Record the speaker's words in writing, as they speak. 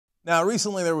Now,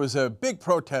 recently there was a big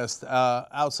protest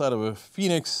outside of a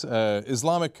Phoenix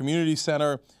Islamic community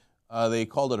center. They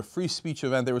called it a free speech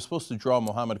event. They were supposed to draw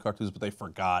Mohammad cartoons, but they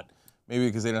forgot. Maybe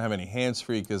because they didn't have any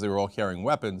hands-free because they were all carrying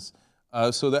weapons.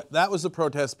 So that was the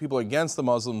protest, people against the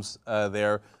Muslims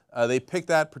there. They picked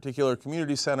that particular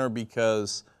community center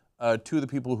because two of the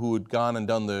people who had gone and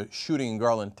done the shooting in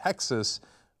Garland, Texas,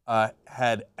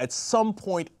 had at some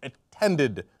point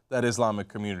attended that Islamic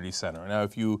community center. Now,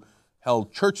 if you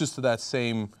held churches to that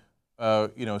same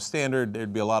standard,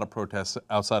 there'd be a lot of protests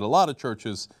outside a lot of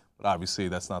churches, but obviously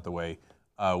that's not the way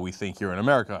we think here in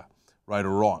America, right or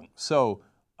wrong. So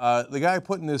the guy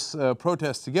putting this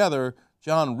protest together,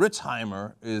 Jon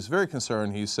Ritzheimer, is very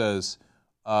concerned. He says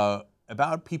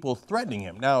about people threatening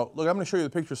him. Now, look, I'm going to show you the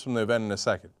pictures from the event in a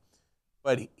second,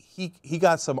 but he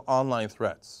got some online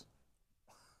threats.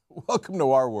 Welcome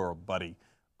to our world, buddy.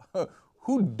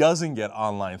 Who doesn't get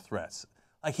online threats?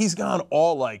 Like, he's gone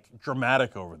all like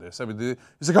dramatic over this. I mean,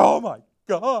 he's like, oh my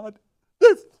God,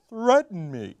 they've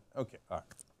threatened me. Okay, all right.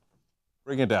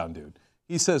 Bring it down, dude.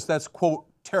 He says that's, quote,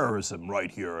 terrorism right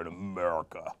here in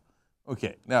America.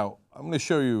 Okay, now, I'm going to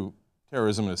show you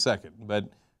terrorism in a second. But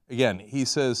again, he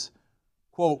says,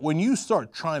 quote, when you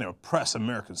start trying to oppress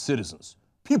American citizens,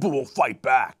 people will fight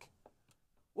back.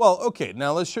 Well, okay,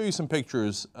 now let's show you some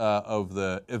pictures of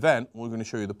the event. We're going to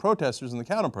show you the protesters and the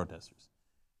counter-protesters.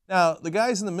 Now, the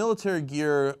guys in the military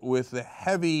gear with the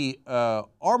heavy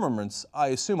armaments, I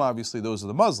assume obviously those are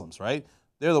the Muslims, right?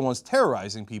 They're the ones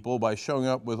terrorizing people by showing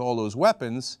up with all those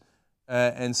weapons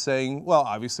and saying, well,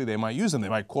 obviously they might use them. They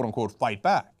might, quote unquote, fight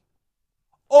back.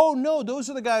 Oh no, those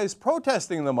are the guys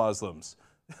protesting the Muslims.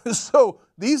 So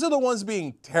these are the ones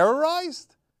being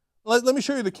terrorized? Let me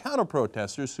show you the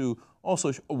counter-protesters who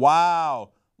also,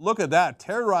 wow, look at that,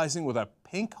 terrorizing with a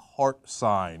pink heart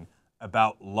sign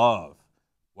about love.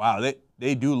 Wow,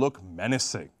 they do look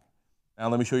menacing. Now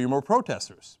let me show you more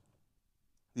protesters.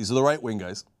 These are the right-wing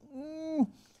guys.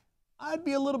 I'd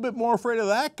be a little bit more afraid of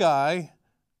that guy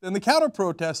than the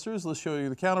counter-protesters. Let's show you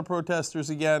the counter-protesters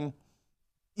again.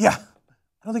 Yeah,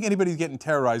 I don't think anybody's getting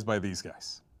terrorized by these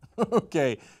guys.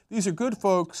 Okay, these are good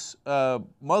folks,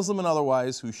 Muslim and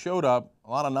otherwise, who showed up, a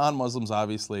lot of non-Muslims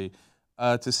obviously,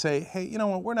 to say, hey, you know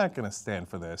what, we're not going to stand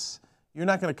for this. You're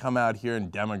not going to come out here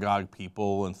and demagogue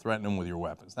people and threaten them with your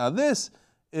weapons. Now, this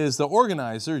is the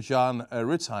organizer, Jon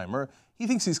Ritzheimer. He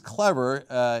thinks he's clever,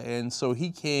 and so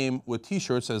he came with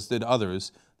T-shirts, as did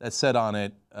others, that said on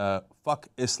it, fuck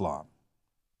Islam.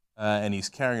 And he's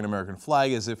carrying an American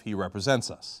flag as if he represents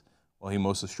us. Well, he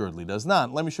most assuredly does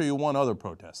not. Let me show you one other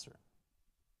protester.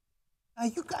 Now,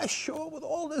 you guys show up with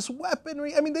all this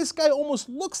weaponry. I mean, this guy almost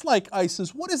looks like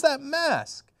ISIS. What is that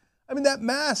mask? I mean, that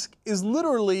mask is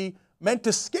literally meant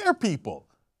to scare people.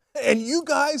 And you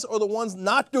guys are the ones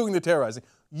not doing the terrorizing.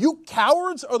 You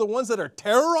cowards are the ones that are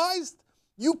terrorized?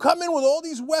 You come in with all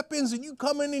these weapons and you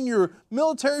come in your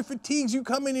military fatigues, you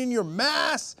come in your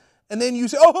masks, and then you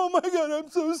say, oh my God, I'm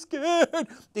so scared.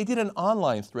 They did an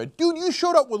online thread. Dude, you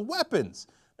showed up with weapons.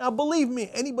 Now, believe me,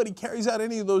 anybody carries out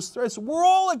any of those threats, we're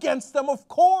all against them, of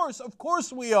course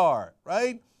we are,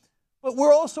 right? But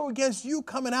we're also against you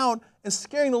coming out and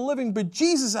scaring the living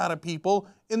bejesus out of people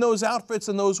in those outfits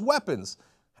and those weapons.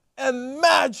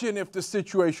 Imagine if the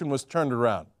situation was turned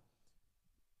around.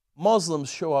 Muslims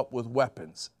show up with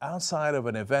weapons outside of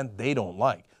an event they don't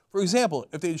like. For example,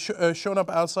 if they'd shown up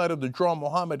outside of the Draw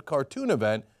Mohammad cartoon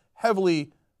event,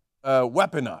 heavily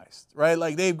weaponized, right?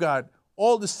 Like they've got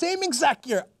all the same exact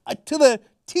gear to the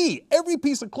T, every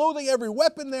piece of clothing, every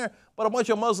weapon there, but a bunch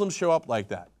of Muslims show up like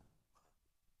that.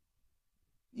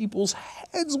 People's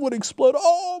heads would explode.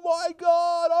 Oh my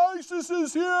God, ISIS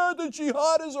is here, the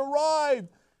jihad has arrived.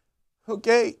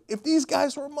 Okay, if these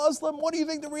guys were Muslim, what do you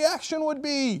think the reaction would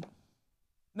be?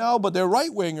 No, but they're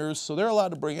right-wingers, so they're allowed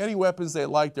to bring any weapons they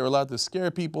like. They're allowed to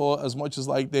scare people as much as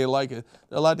they like it.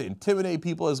 They're allowed to intimidate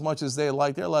people as much as they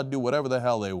like. They're allowed to do whatever the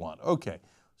hell they want. Okay,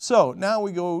 so now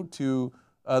we go to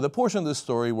the portion of the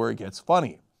story where it gets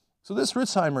funny. So this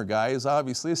Ritzheimer guy is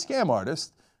obviously a scam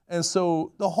artist, and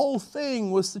so the whole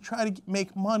thing was to try to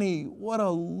make money. What a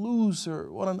loser.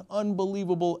 What an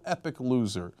unbelievable, epic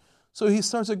loser. So he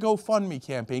starts a GoFundMe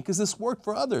campaign because this worked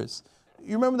for others.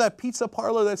 You remember that pizza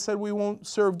parlor that said we won't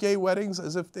serve gay weddings,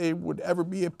 as if they would ever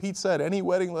be a pizza at any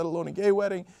wedding, let alone a gay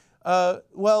wedding?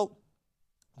 Well,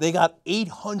 they got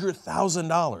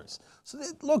 $800,000. So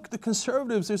look, the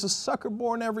conservatives, there's a sucker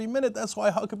born every minute. That's why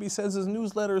Huckabee sends his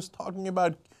newsletters talking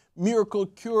about miracle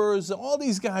cures. All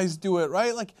these guys do it,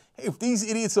 right? Like, hey, if these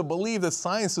idiots will believe that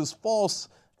science is false,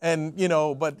 And, you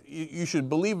know, but you should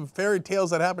believe fairy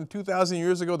tales that happened 2,000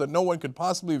 years ago that no one could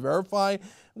possibly verify.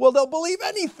 Well, they'll believe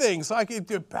anything. So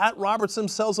Pat Robertson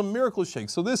sells a miracle shake.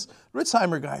 So this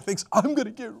Ritzheimer guy thinks, I'm going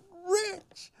to get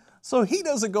rich. So he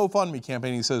does a GoFundMe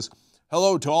campaign. He says,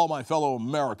 hello to all my fellow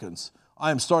Americans. I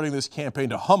am starting this campaign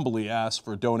to humbly ask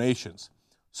for donations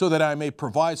so that I may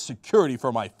provide security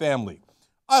for my family.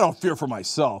 I don't fear for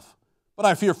myself, but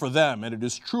I fear for them, and it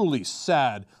is truly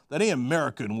sad that any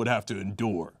American would have to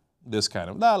endure this kind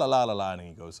of la la la la la, and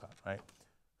he goes on, right?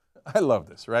 I love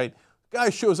this, right? Guy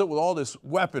shows up with all this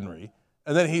weaponry,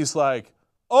 and then he's like,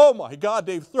 oh my God,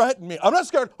 they've threatened me. I'm not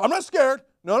scared. I'm not scared.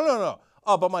 No, no, no, no.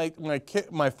 Oh, but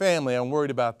my family, I'm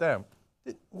worried about them.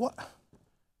 What?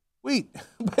 Wait,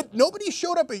 but nobody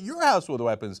showed up at your house with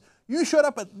weapons. You showed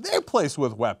up at their place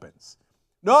with weapons.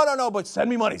 No, no, no, but send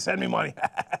me money, send me money.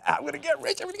 I'm going to get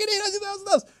rich. I'm going to get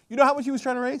 $800,000. You know how much he was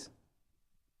trying to raise?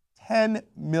 $10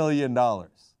 million.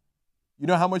 You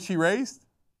know how much he raised?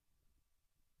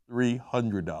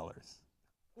 $300.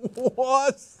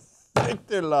 What?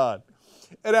 Sichterland.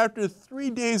 And after 3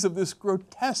 days of this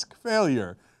grotesque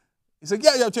failure, he's like,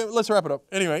 yeah, let's wrap it up.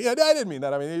 Anyway, yeah, I didn't mean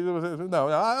that. I mean, no,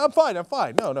 I'm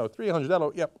fine. No, no, 300,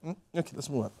 that'll, yep. Okay,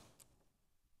 let's move on.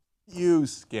 You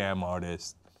scam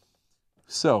artist.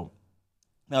 So,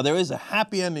 now there is a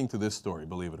happy ending to this story,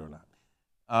 believe it or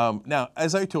not. Now,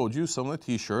 as I told you, some of the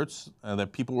T-shirts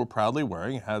that people were proudly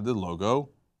wearing had the logo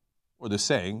or the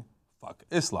saying, fuck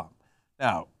Islam.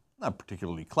 Now, not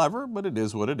particularly clever, but it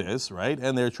is what it is, right?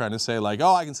 And they're trying to say like,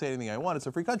 oh, I can say anything I want. It's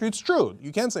a free country. It's true.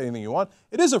 You can say anything you want.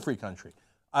 It is a free country.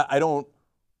 I don't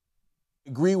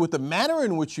agree with the manner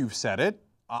in which you've said it.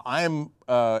 I am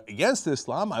against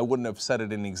Islam. I wouldn't have said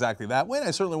it in exactly that way. And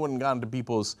I certainly wouldn't have gone to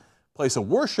people's place of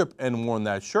worship and worn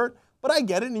that shirt. But I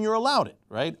get it, and you're allowed it,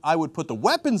 right? I would put the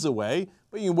weapons away,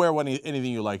 but you can wear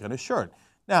anything you like on a shirt.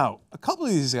 Now, a couple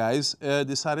of these guys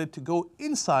decided to go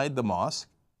inside the mosque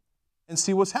and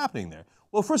see what's happening there.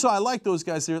 Well, first of all, I like those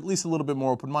guys. They're at least a little bit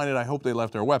more open-minded. I hope they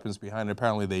left their weapons behind, and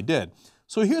apparently they did.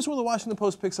 So here's where the Washington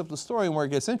Post picks up the story and where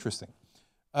it gets interesting.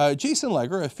 Jason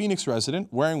Legger, a Phoenix resident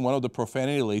wearing one of the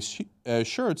profanity-laced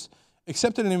shirts,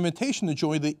 accepted an invitation to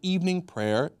join the evening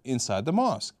prayer inside the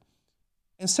mosque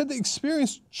and said the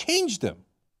experience changed him.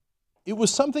 It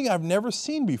was something I've never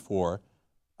seen before.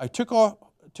 I took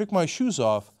my shoes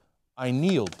off. I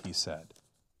kneeled, he said.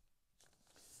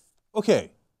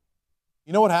 Okay.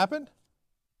 You know what happened?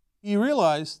 He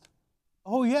realized,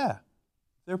 oh yeah,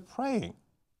 they're praying.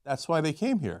 That's why they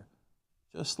came here,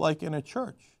 just like in a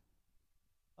church.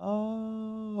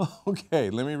 Oh, okay,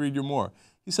 let me read you more.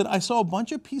 He said, I saw a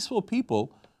bunch of peaceful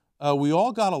people. We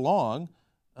all got along.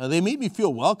 They made me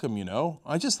feel welcome, you know.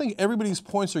 I just think everybody's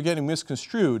points are getting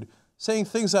misconstrued, saying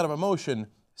things out of emotion,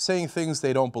 saying things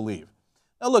they don't believe.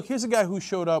 Now look, here's a guy who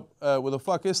showed up with a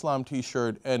Fuck Islam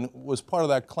t-shirt and was part of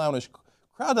that clownish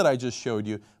crowd that I just showed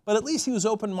you, but at least he was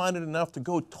open-minded enough to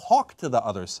go talk to the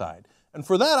other side. And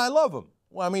for that, I love him.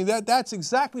 Well, I mean, that's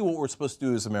exactly what we're supposed to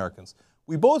do as Americans.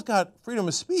 We both got freedom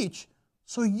of speech,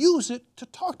 so use it to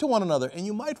talk to one another. And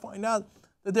you might find out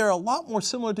that they're a lot more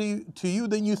similar to you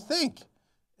than you think.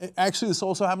 Actually, this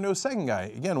also happened to a second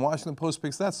guy. Again, Washington Post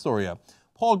picks that story up.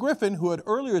 Paul Griffin, who had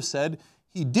earlier said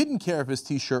he didn't care if his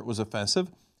t-shirt was offensive,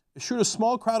 assured a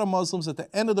small crowd of Muslims at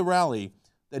the end of the rally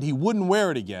that he wouldn't wear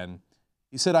it again.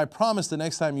 He said, I promise the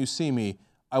next time you see me,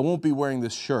 I won't be wearing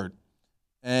this shirt.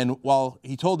 And while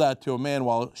he told that to a man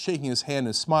while shaking his hand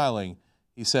and smiling,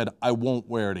 he said, I won't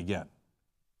wear it again.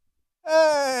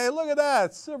 Hey, look at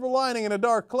that, silver lining in a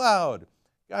dark cloud.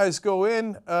 Guys go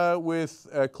in with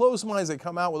closed minds, they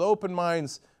come out with open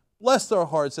minds. Bless their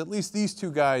hearts, at least these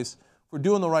two guys, for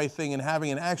doing the right thing and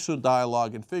having an actual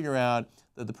dialogue and figure out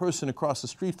that the person across the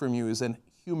street from you is a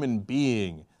human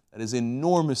being that is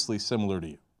enormously similar to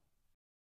you.